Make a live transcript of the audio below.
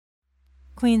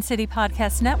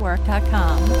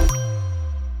QueenCityPodcastNetwork.com.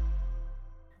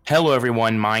 Hello,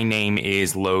 everyone. My name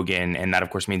is Logan, and that, of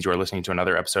course, means you are listening to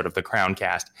another episode of the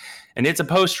Crowncast. And it's a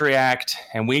post-react,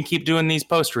 and we keep doing these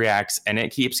post-reacts, and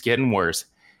it keeps getting worse.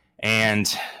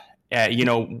 And,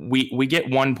 we get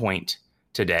 1 point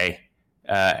today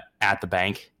at the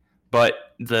bank,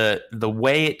 but the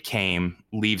way it came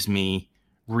leaves me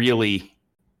really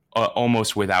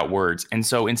almost without words. And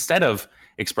so instead of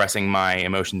expressing my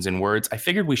emotions in words, I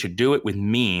figured we should do it with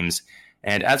memes.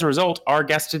 And as a result, our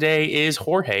guest today is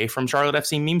Jorge from Charlotte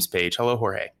FC Memes page. Hello,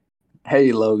 Jorge.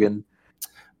 Hey, Logan.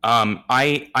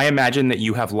 I imagine that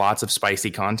you have lots of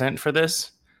spicy content for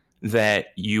this that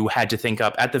you had to think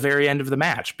up at the very end of the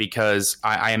match, because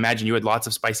I imagine you had lots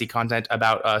of spicy content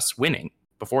about us winning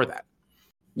before that.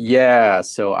 Yeah,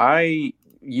 so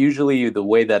usually the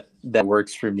way that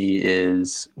works for me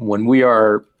is when we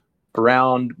are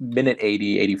around minute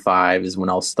 80, 85 is when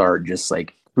I'll start just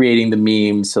like creating the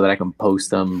memes so that I can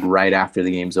post them right after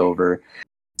the game's over.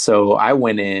 So I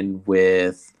went in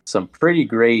with some pretty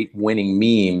great winning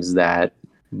memes that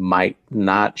might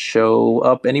not show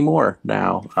up anymore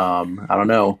now. I don't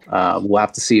know. We'll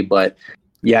have to see. But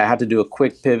yeah, I had to do a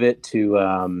quick pivot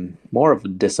to more of a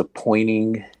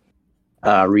disappointing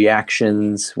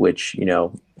reactions, which,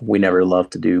 we never love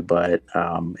to do, but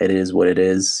it is what it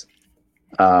is.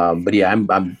 But yeah,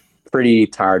 I'm pretty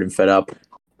tired and fed up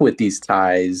with these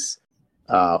ties.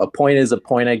 A point is a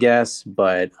point, I guess,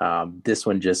 but this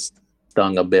one just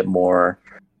stung a bit more,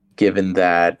 given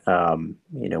that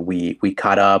we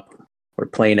caught up, we're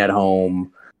playing at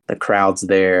home, the crowd's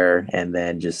there, and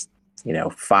then just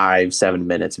 5-7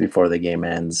 minutes before the game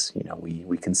ends,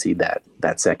 we concede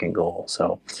that second goal.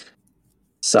 So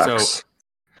sucks.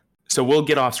 So we'll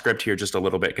get off script here just a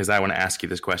little bit, because I want to ask you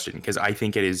this question, because I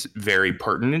think it is very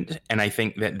pertinent, and I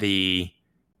think that the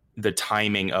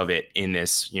timing of it in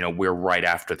this, we're right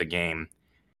after the game.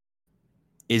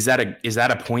 Is that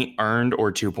a point earned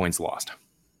or 2 points lost?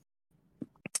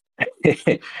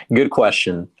 Good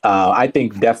question. I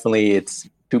think definitely it's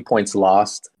 2 points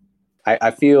lost.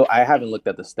 I feel, I haven't looked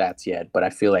at the stats yet, but I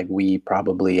feel like we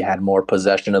probably had more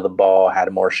possession of the ball,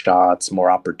 had more shots, more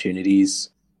opportunities.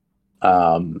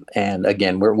 And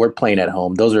again, we're playing at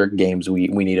home. Those are games we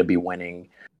need to be winning.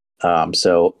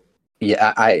 So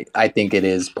yeah, I think it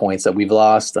is points that we've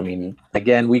lost. I mean,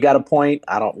 again, we got a point.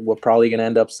 We're probably going to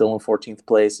end up still in 14th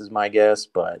place is my guess,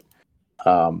 but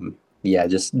yeah,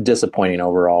 just disappointing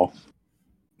overall.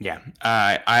 Yeah,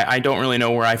 I don't really know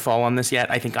where I fall on this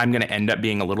yet. I think I'm going to end up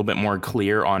being a little bit more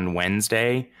clear on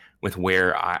Wednesday with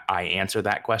where I answer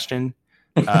that question.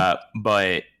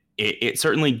 But it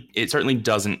certainly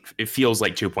doesn't. It feels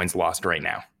like 2 points lost right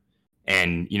now.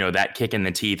 And, that kick in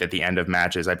the teeth at the end of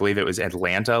matches, I believe it was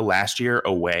Atlanta last year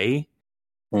away,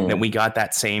 that we got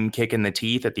that same kick in the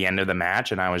teeth at the end of the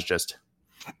match. And I was it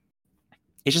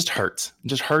just hurts. It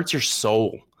just hurts your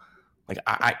soul. Like,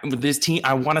 this team,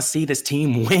 I want to see this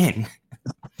team win.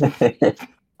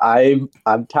 I'm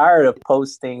tired of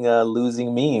posting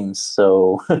losing memes.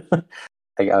 So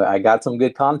I got some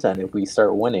good content if we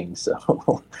start winning.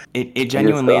 So it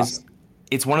genuinely is.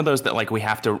 It's one of those that, like, we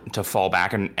have to fall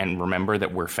back and remember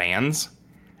that we're fans.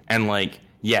 And, like,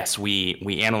 yes,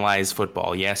 we analyze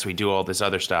football. Yes, we do all this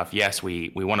other stuff. Yes,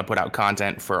 we want to put out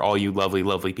content for all you lovely,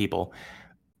 lovely people.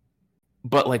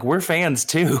 But, like, we're fans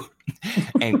too.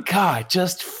 And God,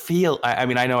 just I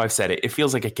mean, I know I've said it. It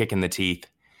feels like a kick in the teeth.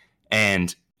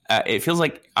 And it feels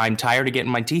like I'm tired of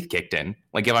getting my teeth kicked in.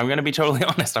 Like, if I'm going to be totally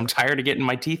honest, I'm tired of getting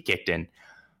my teeth kicked in.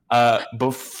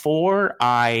 Before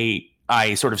I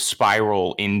sort of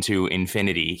spiral into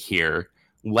infinity here,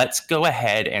 let's go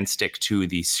ahead and stick to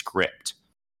the script.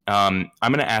 I'm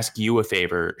going to ask you a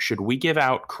favor. Should we give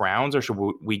out crowns or should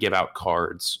we give out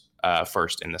cards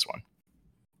first in this one?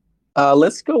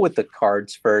 Let's go with the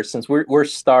cards first, since we're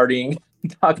starting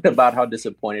talking about how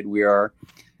disappointed we are.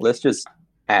 Let's just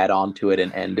add on to it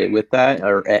and end it with that,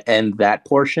 or end that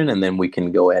portion, and then we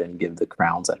can go ahead and give the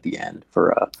crowns at the end for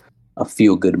a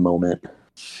feel good moment.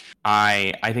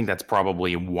 I think that's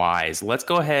probably wise. Let's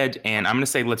go ahead and I'm going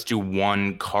to say let's do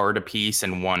one card apiece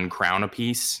and one crown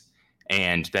apiece,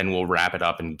 and then we'll wrap it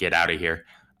up and get out of here.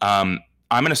 I'm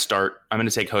going to start. I'm going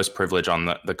to take host privilege on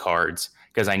the cards,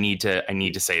 because I need to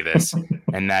say this,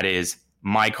 and that is,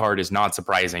 my card is not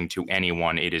surprising to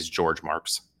anyone. It is George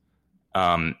Marks.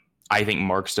 I think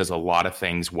Marks does a lot of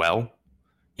things well.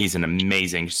 He's an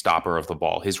amazing stopper of the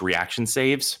ball. His reaction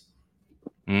saves,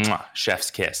 chef's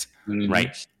kiss,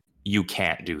 right? You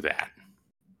can't do that.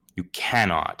 You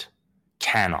cannot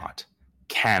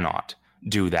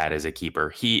do that as a keeper.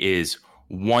 He is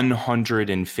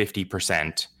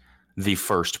 150% the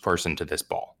first person to this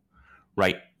ball,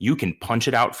 right? You can punch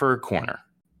it out for a corner.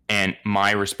 And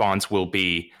my response will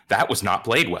be, that was not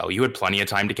played well. You had plenty of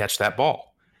time to catch that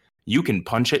ball. You can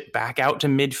punch it back out to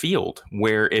midfield,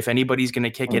 where if anybody's going to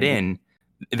kick it in,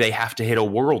 they have to hit a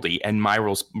worldie. And my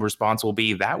response will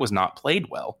be, that was not played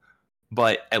well,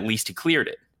 but at least he cleared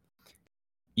it.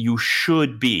 You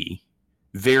should be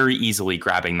very easily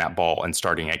grabbing that ball and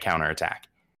starting a counterattack.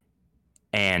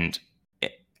 And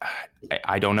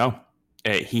I don't know.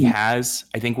 He has,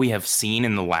 I think we have seen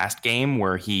in the last game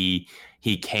where he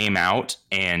came out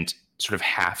and sort of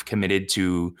half committed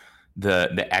to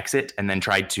the exit and then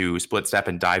tried to split step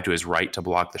and dive to his right to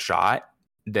block the shot,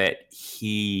 that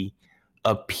he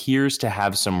appears to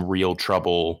have some real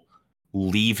trouble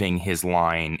leaving his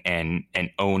line and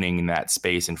owning that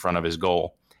space in front of his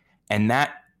goal. And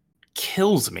that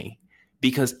kills me,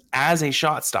 because as a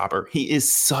shot stopper, he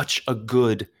is such a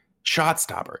good shot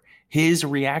stopper. His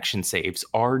reaction saves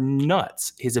are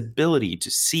nuts. His ability to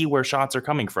see where shots are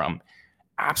coming from,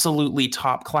 absolutely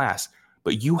top class.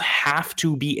 But you have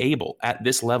to be able at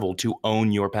this level to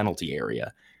own your penalty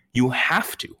area. You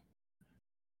have to.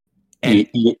 And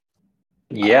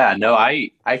yeah, no,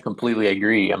 I completely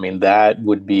agree. I mean, that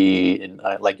would be,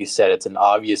 like you said, it's an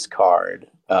obvious card.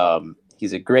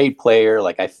 He's a great player.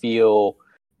 Like, I feel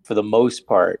for the most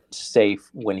part safe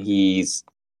when he's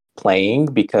playing,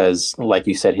 because like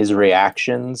you said, his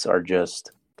reactions are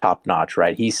just top notch,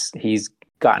 right? He's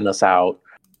gotten us out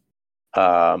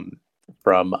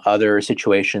from other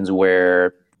situations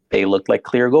where they looked like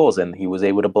clear goals and he was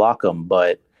able to block them.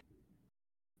 But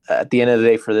at the end of the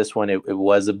day, for this one, it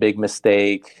was a big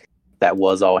mistake. That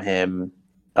was all him.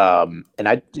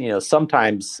 And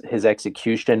sometimes his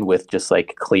execution with just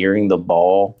like clearing the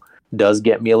ball does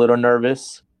get me a little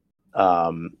nervous.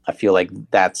 I feel like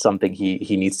that's something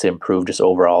he needs to improve just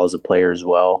overall as a player as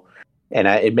well. And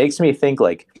it makes me think,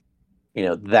 like,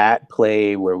 that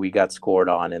play where we got scored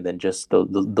on, and then just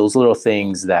those little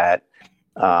things that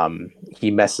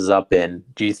he messes up in.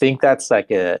 Do you think that's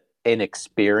like an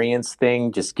experience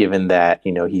thing, just given that,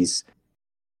 he's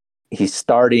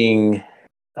starting,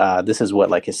 this is what,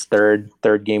 like his third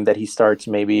game that he starts,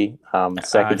 maybe second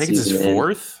I think it's his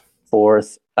fourth,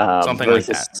 something like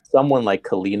that. Someone like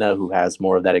Kalina who has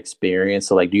more of that experience.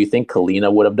 So, like, do you think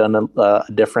Kalina would have done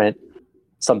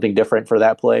something different for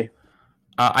that play?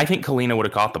 I think Kalina would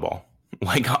have caught the ball.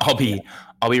 Like, I'll be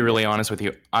really honest with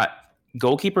you.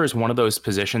 Goalkeeper is one of those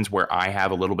positions where I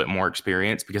have a little bit more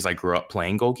experience because I grew up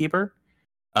playing goalkeeper.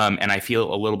 And I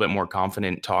feel a little bit more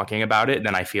confident talking about it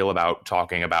than I feel about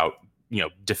talking about,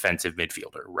 defensive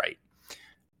midfielder, right?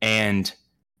 And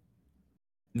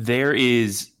there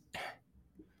is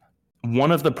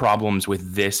one of the problems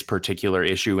with this particular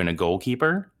issue in a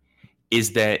goalkeeper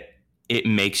is that it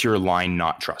makes your line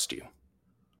not trust you,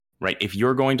 right? If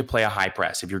you're going to play a high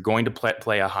press, if you're going to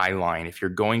play a high line, if you're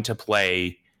going to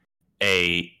play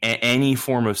any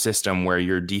form of system where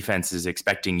your defense is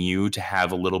expecting you to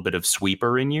have a little bit of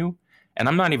sweeper in you, and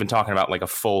I'm not even talking about like a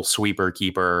full sweeper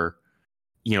keeper,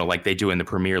 like they do in the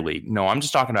Premier League. No, I'm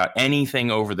just talking about anything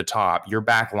over the top. Your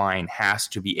back line has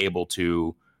to be able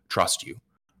to trust you,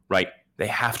 right? They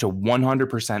have to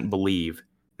 100% believe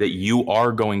that you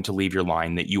are going to leave your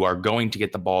line, that you are going to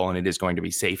get the ball, and it is going to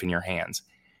be safe in your hands.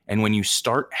 And when you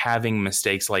start having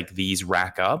mistakes like these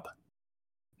rack up,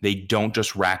 they don't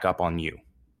just rack up on you,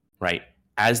 right?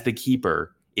 As the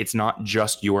keeper, it's not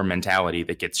just your mentality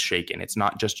that gets shaken. It's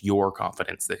not just your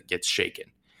confidence that gets shaken.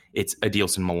 It's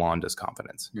Adilson Malanda's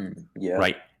confidence,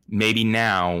 right? Maybe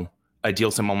now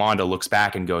Adilson Malanda looks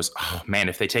back and goes, oh man,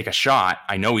 if they take a shot,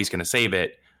 I know he's going to save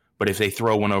it. But if they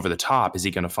throw one over the top, is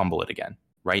he going to fumble it again,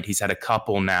 right? He's had a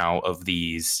couple now of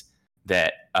these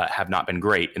that have not been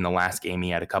great. In the last game,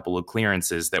 he had a couple of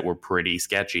clearances that were pretty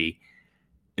sketchy.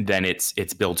 Then it's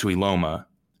Bill Tuiloma,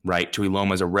 right?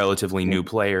 Tuiloma is a relatively new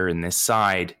player in this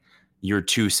side. Your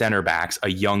two center backs, a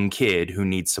young kid who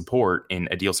needs support in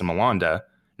Adilson Malanda,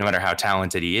 no matter how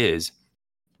talented he is,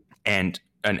 and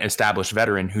an established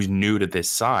veteran who's new to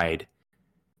this side,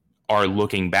 are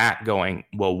looking back going,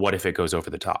 well, what if it goes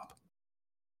over the top?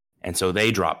 And so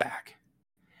they drop back.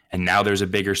 And now there's a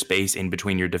bigger space in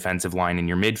between your defensive line and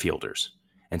your midfielders.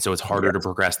 And so it's harder to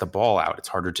progress the ball out. It's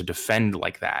harder to defend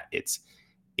like that. It's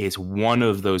one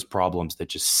of those problems that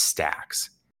just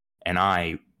stacks. And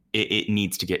it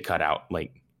needs to get cut out.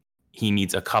 Like, he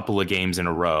needs a couple of games in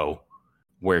a row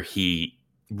where he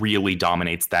really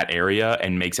dominates that area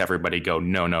and makes everybody go,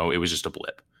 no, it was just a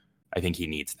blip. I think he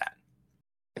needs that.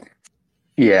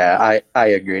 Yeah, I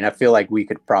agree. And I feel like we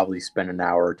could probably spend an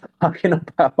hour talking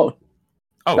about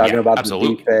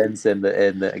absolutely. the defense and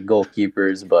the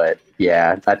goalkeepers. But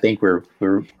yeah, I think we're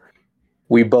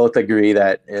we both agree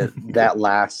that that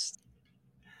last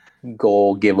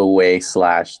goal giveaway /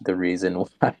 the reason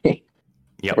why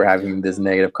we're having this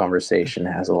negative conversation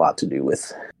has a lot to do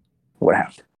with what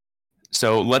happened.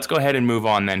 So let's go ahead and move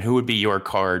on then. Who would be your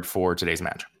card for today's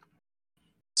match?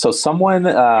 So someone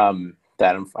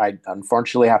that I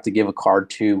unfortunately have to give a card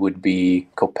to would be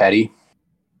Copetti.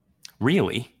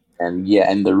 Really?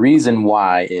 And the reason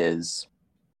why is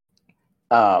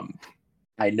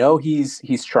I know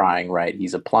he's trying, right?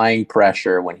 He's applying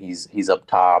pressure when he's up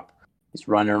top. He's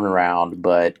running around,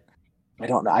 but I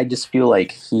don't know. I just feel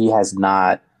like he has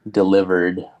not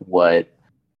delivered what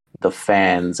the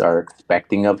fans are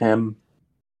expecting of him.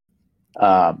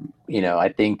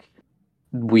 I think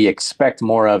we expect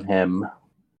more of him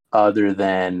other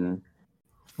than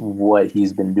what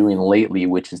he's been doing lately,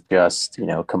 which is just,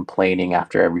 complaining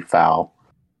after every foul,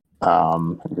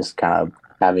 just kind of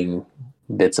having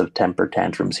bits of temper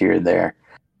tantrums here and there.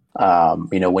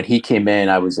 When he came in,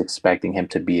 I was expecting him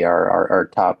to be our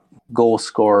top goal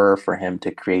scorer, for him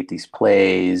to create these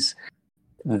plays.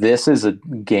 This is a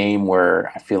game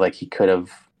where I feel like he could have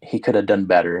done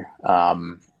better.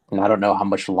 And I don't know how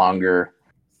much longer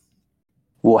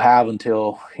we'll have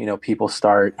until, people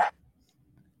start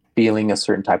feeling a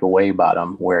certain type of way about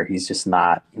him, where he's just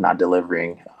not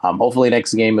delivering. Hopefully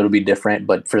next game it'll be different,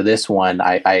 but for this one,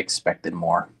 I expected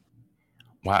more.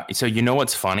 Wow. So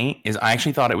what's funny is I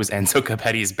actually thought it was Enzo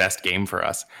Capetti's best game for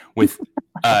us, with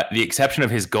the exception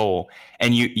of his goal.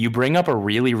 And you bring up a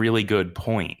really, really good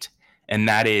point, and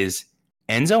that is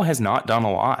Enzo has not done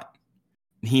a lot.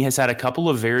 He has had a couple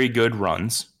of very good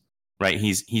runs, right?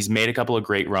 He's made a couple of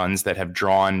great runs that have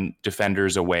drawn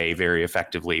defenders away very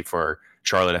effectively for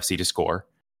Charlotte FC to score.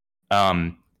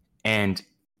 And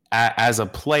as a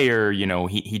player,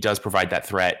 he does provide that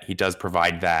threat. He does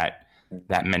provide that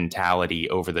mentality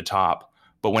over the top.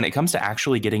 But when it comes to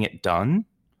actually getting it done,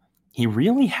 he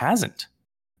really hasn't.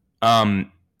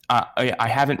 I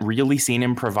haven't really seen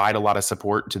him provide a lot of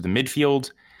support to the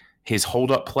midfield. His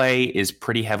hold-up play is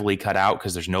pretty heavily cut out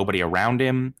because there's nobody around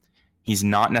him. He's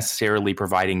not necessarily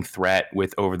providing threat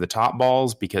with over-the-top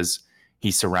balls because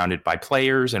he's surrounded by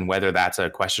players, and whether that's a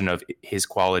question of his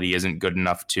quality isn't good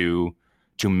enough to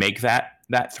make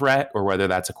that threat, or whether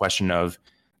that's a question of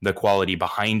the quality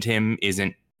behind him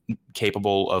isn't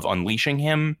capable of unleashing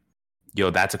him,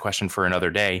 that's a question for another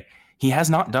day. He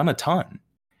has not done a ton.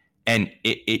 And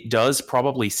it does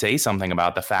probably say something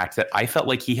about the fact that I felt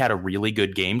like he had a really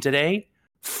good game today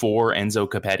for Enzo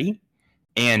Capetti,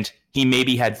 and he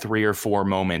maybe had 3 or 4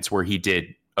 moments where he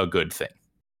did a good thing.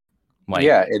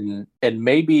 And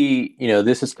maybe,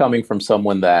 this is coming from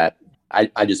someone that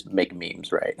I just make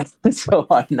memes, right? So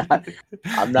I'm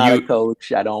not a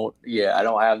coach. I don't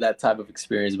have that type of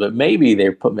experience, but maybe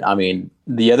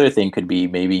the other thing could be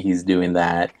maybe he's doing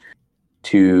that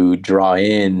to draw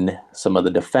in some of the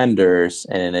defenders,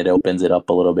 and it opens it up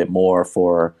a little bit more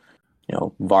for,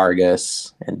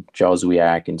 Vargas and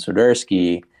Jozwiak and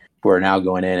Soderski, who are now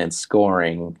going in and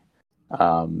scoring,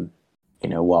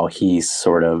 while he's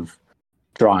sort of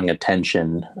drawing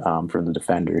attention from the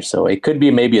defenders. So it could be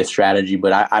maybe a strategy,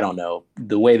 but I don't know.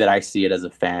 The way that I see it as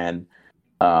a fan,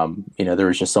 there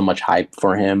was just so much hype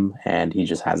for him, and he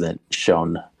just hasn't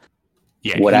shown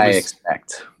what I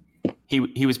expect.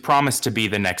 He was promised to be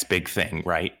the next big thing,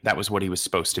 right? That was what he was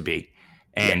supposed to be.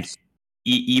 And yes.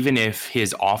 Even if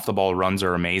his off-the-ball runs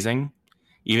are amazing,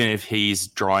 even if he's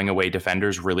drawing away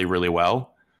defenders really, really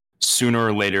well, sooner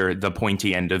or later, the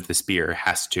pointy end of the spear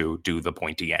has to do the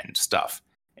pointy end stuff.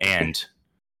 And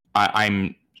I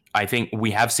think we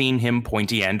have seen him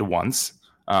pointy end once.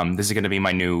 This is going to be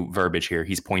my new verbiage here.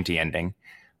 He's pointy ending.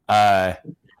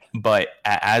 But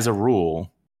as a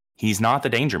rule, he's not the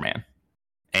danger man.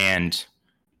 And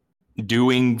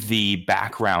doing the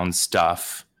background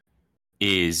stuff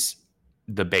is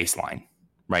the baseline,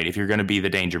 right? If you're going to be the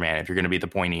danger man, if you're going to be the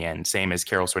pointy end, same as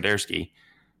Karol Swiderski,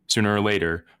 sooner or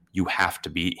later, you have to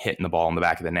be hitting the ball in the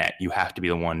back of the net. You have to be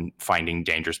the one finding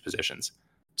dangerous positions.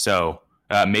 So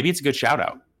maybe it's a good shout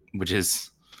out, which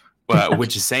is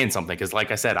saying something. Because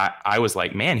like I said, I was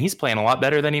like, man, he's playing a lot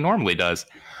better than he normally does.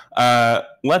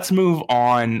 Let's move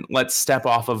on. Let's step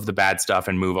off of the bad stuff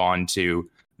and move on to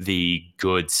the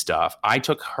good stuff. I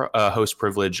took host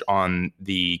privilege on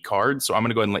the card, so I'm going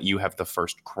to go ahead and let you have the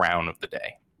first crown of the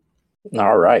day.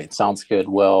 All right. Sounds good.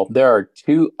 Well, there are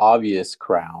 2 obvious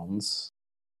crowns,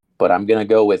 but I'm going to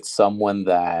go with someone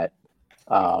that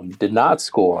did not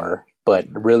score, but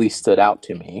really stood out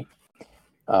to me.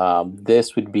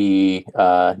 This would be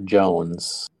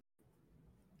Jones.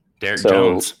 Derek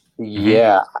Jones.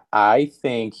 Yeah, I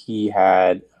think he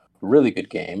had a really good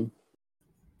game.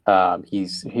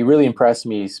 He really impressed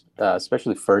me,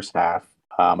 especially first half.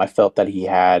 I felt that he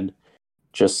had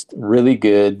just really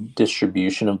good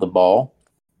distribution of the ball,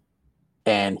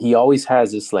 and he always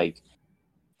has this like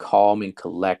calm and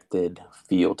collected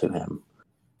feel to him.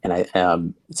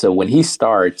 And so when he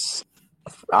starts,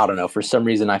 I don't know, for some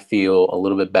reason I feel a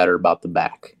little bit better about the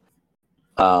back.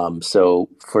 So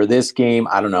for this game,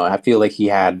 I don't know, I feel like he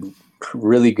had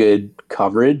really good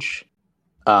coverage,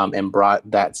 and brought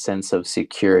that sense of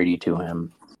security to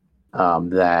him,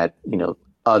 that,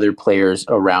 other players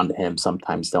around him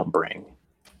sometimes don't bring.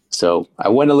 So I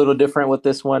went a little different with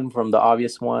this one from the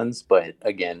obvious ones, but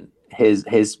again,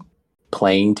 his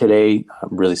playing today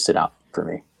really stood out for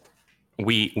me.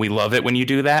 We love it when you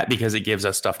do that because it gives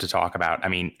us stuff to talk about. I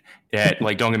mean,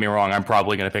 like, don't get me wrong, I'm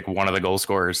probably going to pick one of the goal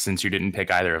scorers since you didn't pick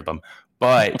either of them.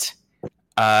 But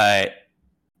it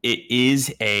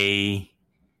is a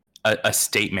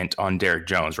statement on Derek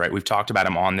Jones, right? We've talked about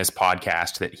him on this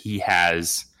podcast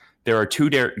that there are two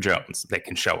Derek Jones that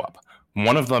can show up.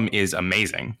 One of them is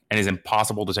amazing and is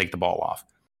impossible to take the ball off.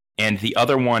 And the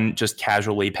other one just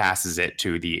casually passes it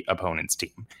to the opponent's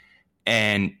team.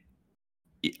 And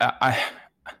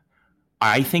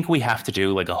I think we have to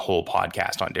do like a whole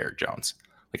podcast on Derek Jones.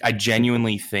 Like, I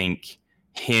genuinely think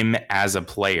him as a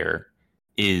player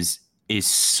is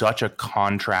such a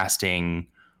contrasting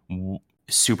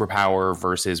superpower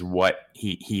versus what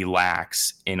he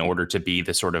lacks in order to be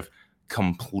the sort of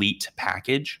complete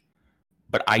package.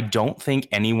 But I don't think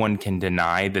anyone can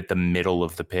deny that the middle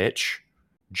of the pitch,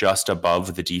 just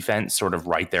above the defense, sort of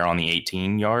right there on the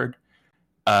 18-yard,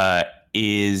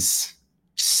 is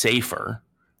safer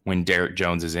when Derek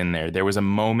Jones is in there. There was a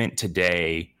moment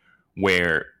today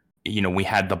where, we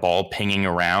had the ball pinging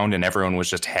around and everyone was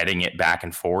just heading it back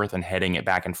and forth and heading it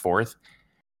back and forth.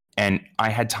 And I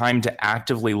had time to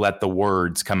actively let the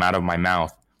words come out of my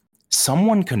mouth.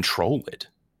 Someone control it.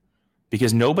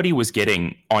 Because nobody was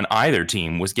getting, on either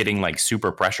team, was getting like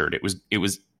super pressured. It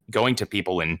was going to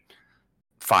people in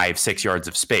 5-6 yards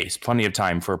of space, plenty of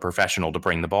time for a professional to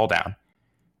bring the ball down.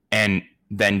 And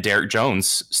then Derek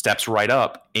Jones steps right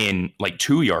up in like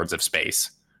 2 yards of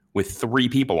space with 3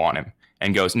 people on him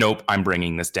and goes, nope, I'm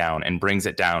bringing this down, and brings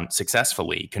it down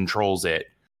successfully, controls it,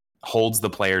 holds the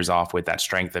players off with that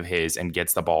strength of his, and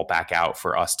gets the ball back out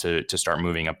for us to start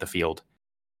moving up the field.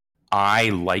 I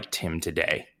liked him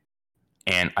today.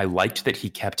 And I liked that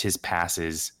he kept his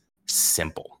passes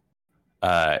simple.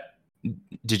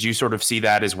 Did you sort of see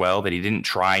that as well? That he didn't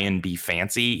try and be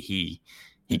fancy. He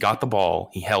got the ball,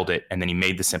 he held it, and then he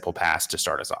made the simple pass to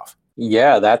start us off.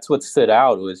 Yeah, that's what stood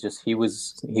out. It was just he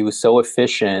was so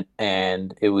efficient,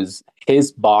 and it was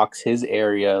his box, his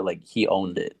area. Like, he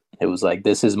owned it. It was like,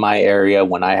 this is my area.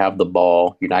 When I have the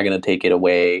ball, you're not going to take it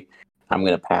away. I'm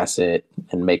going to pass it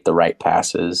and make the right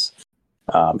passes.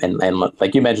 And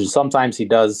like you mentioned, sometimes he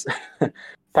does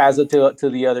pass it to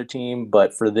the other team,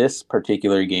 but for this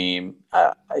particular game,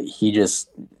 he did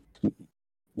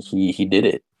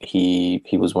it. He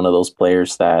was one of those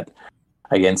players that,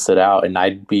 again, stood out, and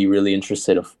I'd be really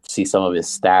interested to see some of his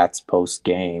stats post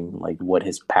game, like what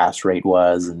his pass rate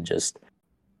was and just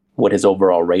what his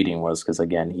overall rating was, because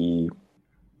again, he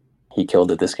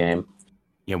killed it this game.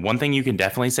 Yeah, one thing you can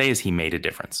definitely say is he made a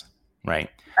difference, right?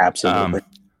 Absolutely.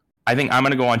 I think I'm going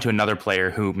to go on to another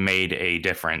player who made a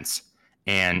difference.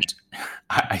 And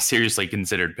I seriously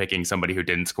considered picking somebody who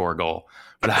didn't score a goal,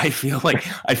 but I feel like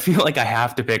I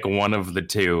have to pick one of the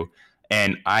two.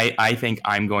 And I think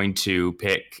I'm going to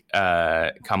pick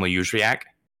Kamil Jóźwiak.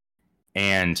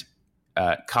 And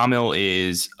Kamil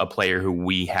is a player who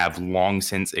we have long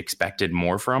since expected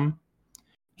more from.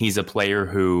 He's a player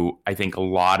who I think a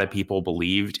lot of people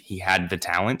believed he had the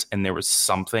talent and there was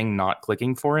something not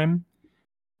clicking for him.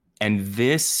 And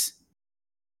this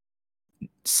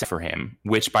for him,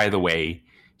 which, by the way,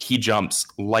 he jumps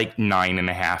like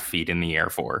 9.5 feet in the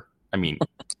air for. I mean,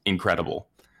 incredible.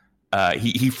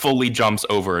 He fully jumps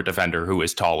over a defender who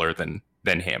is taller than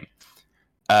him.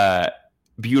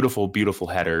 Beautiful, beautiful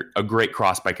header. A great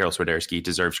cross by Karol Swiderski,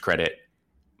 deserves credit.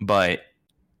 But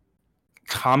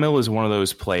Kamil is one of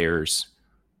those players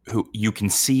who you can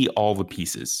see all the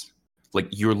pieces. Like,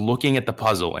 you're looking at the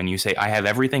puzzle and you say, I have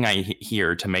everything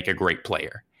here to make a great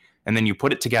player. And then you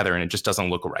put it together and it just doesn't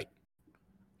look right.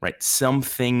 Right?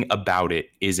 Something about it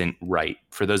isn't right.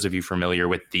 For those of you familiar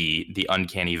with the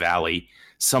uncanny valley,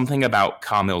 something about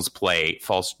Kamil's play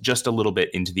falls just a little bit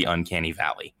into the uncanny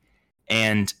valley.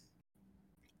 And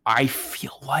I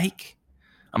feel like,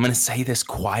 I'm going to say this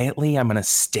quietly, I'm going to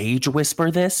stage whisper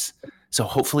this, so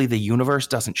hopefully the universe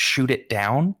doesn't shoot it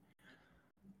down.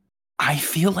 I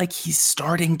feel like he's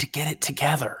starting to get it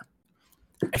together.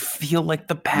 I feel like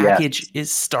the package Yes.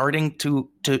 is starting to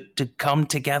come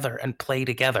together and play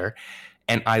together,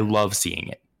 and I love seeing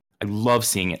it. I love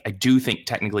seeing it. I do think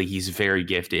technically he's very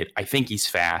gifted. I think he's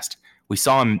fast. We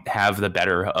saw him have the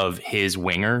better of his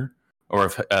winger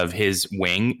or of his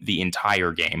wing the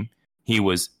entire game. He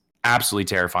was absolutely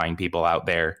terrifying people out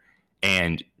there.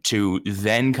 And to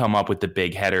then come up with the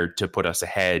big header to put us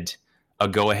ahead, a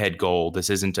go-ahead goal. This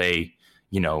isn't a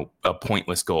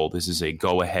pointless goal. This is a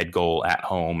go-ahead goal at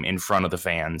home in front of the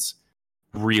fans.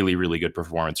 Really, really good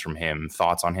performance from him.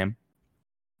 Thoughts on him?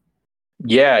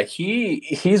 Yeah,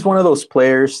 he's one of those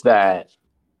players that,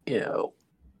 you know,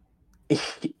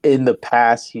 in the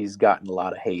past he's gotten a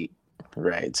lot of hate,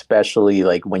 right? Especially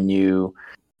like when you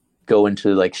go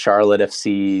into like Charlotte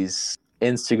FC's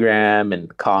Instagram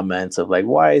and comments of like,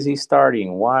 why is he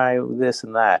starting? Why this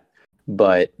and that?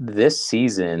 But this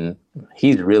season,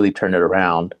 he's really turned it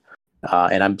around.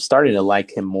 And I'm starting to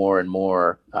like him more and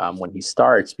more when he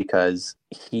starts, because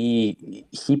he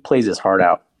plays his heart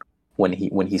out when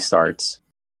he starts.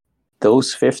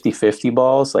 Those 50-50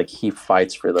 balls, like he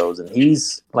fights for those, and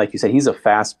he's, like you said, he's a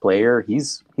fast player.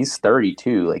 He's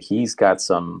 32. Like he's got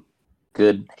some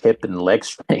good hip and leg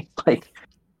strength. Like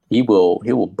he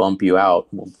will bump you out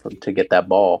to get that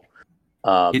ball.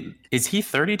 Is he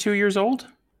 32 years old?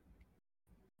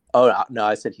 Oh no,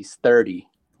 I said he's 30.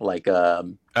 Like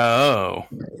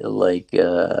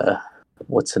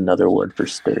what's another word for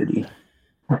sturdy?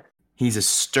 He's a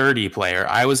sturdy player.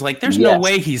 I was like, there's no Yes.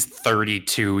 way he's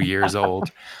 32 years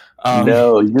old.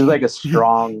 No, he's just like a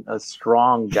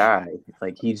strong guy.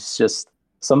 Like he's just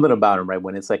something about him, right?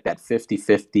 When it's like that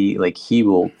 50-50, like he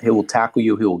will tackle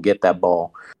you, he will get that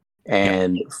ball.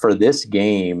 And for this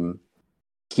game,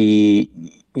 he,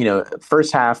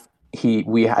 first half,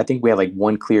 I think we had like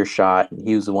one clear shot.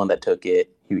 He was the one that took it.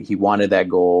 He wanted that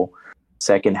goal.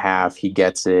 Second half, he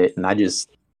gets it, and I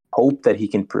just hope that he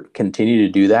can continue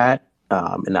to do that.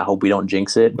 And I hope we don't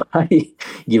jinx it by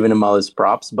giving him all his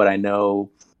props. But I know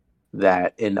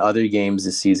that in other games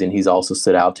this season, he's also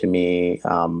stood out to me.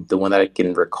 The one that I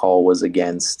can recall was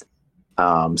against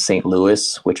St.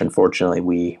 Louis, which unfortunately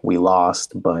we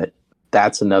lost. But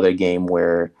that's another game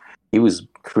where he was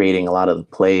creating a lot of the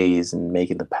plays and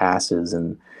making the passes,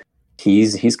 and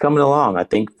he's coming along. I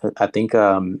think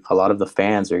a lot of the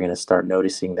fans are going to start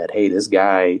noticing that, hey, this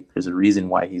guy, there's a reason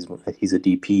why he's a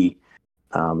DP,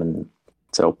 and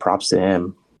so props to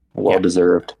him, well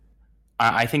deserved.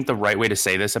 I think the right way to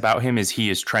say this about him is he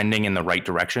is trending in the right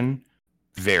direction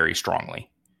very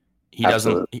strongly. He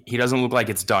doesn't look like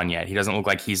it's done yet. He doesn't look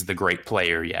like he's the great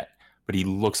player yet, but he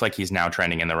looks like he's now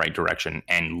trending in the right direction,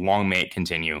 and long may it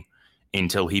continue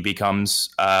until he becomes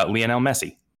Lionel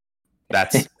Messi.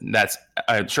 That's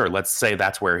sure. Let's say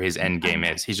that's where his end game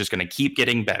is. He's just going to keep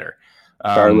getting better.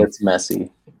 Charlotte's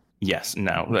Messi. Yes,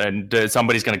 no,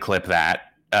 somebody's going to clip that.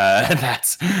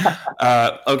 That's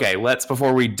okay.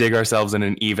 Before we dig ourselves in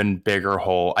an even bigger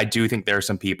hole, I do think there are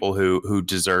some people who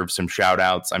deserve some shout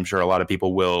outs. I'm sure a lot of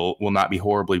people will not be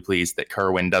horribly pleased that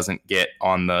Kerwin doesn't get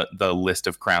on the list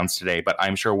of crowns today, but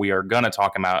I'm sure we are going to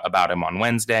talk about him on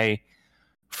Wednesday.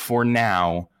 For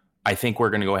now, I think we're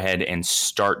going to go ahead and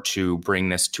start to bring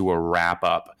this to a wrap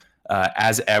up.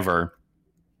 As ever,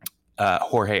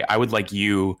 Jorge, I would like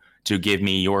you to give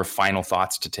me your final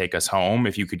thoughts to take us home,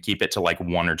 if you could keep it to like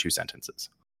one or two sentences.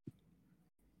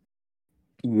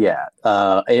 Yeah,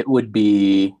 it would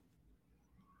be,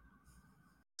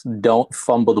 don't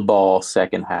fumble the ball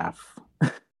second half.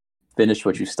 Finish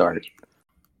what you started.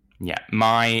 Yeah,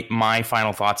 my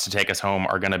final thoughts to take us home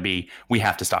are going to be, we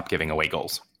have to stop giving away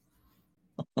goals.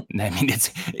 I mean,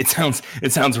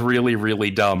 it sounds really, really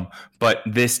dumb, but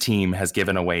this team has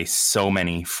given away so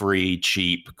many free,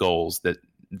 cheap goals that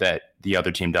the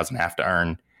other team doesn't have to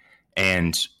earn.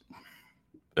 And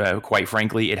quite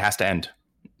frankly, it has to end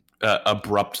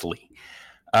abruptly.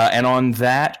 And on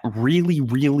that really,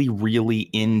 really, really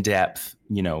in-depth,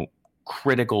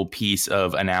 critical piece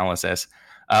of analysis,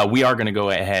 we are going to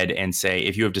go ahead and say,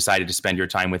 if you have decided to spend your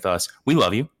time with us, we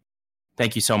love you.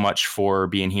 Thank you so much for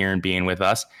being here and being with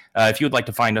us. If you would like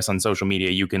to find us on social media,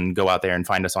 you can go out there and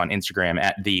find us on Instagram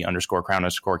at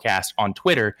 @the_crown_cast, on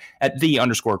Twitter at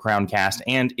 @the_crowncast.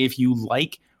 And if you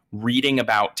like reading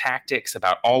about tactics,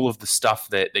 about all of the stuff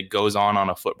that goes on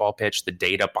a football pitch, the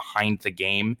data behind the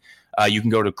game, you can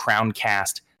go to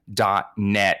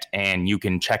crowncast.net and you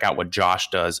can check out what Josh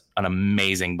does, an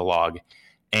amazing blog.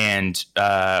 And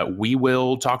we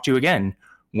will talk to you again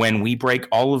when we break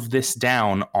all of this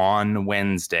down on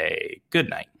Wednesday. Good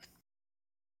night.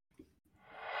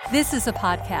 This is a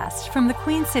podcast from the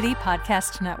Queen City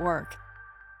Podcast Network.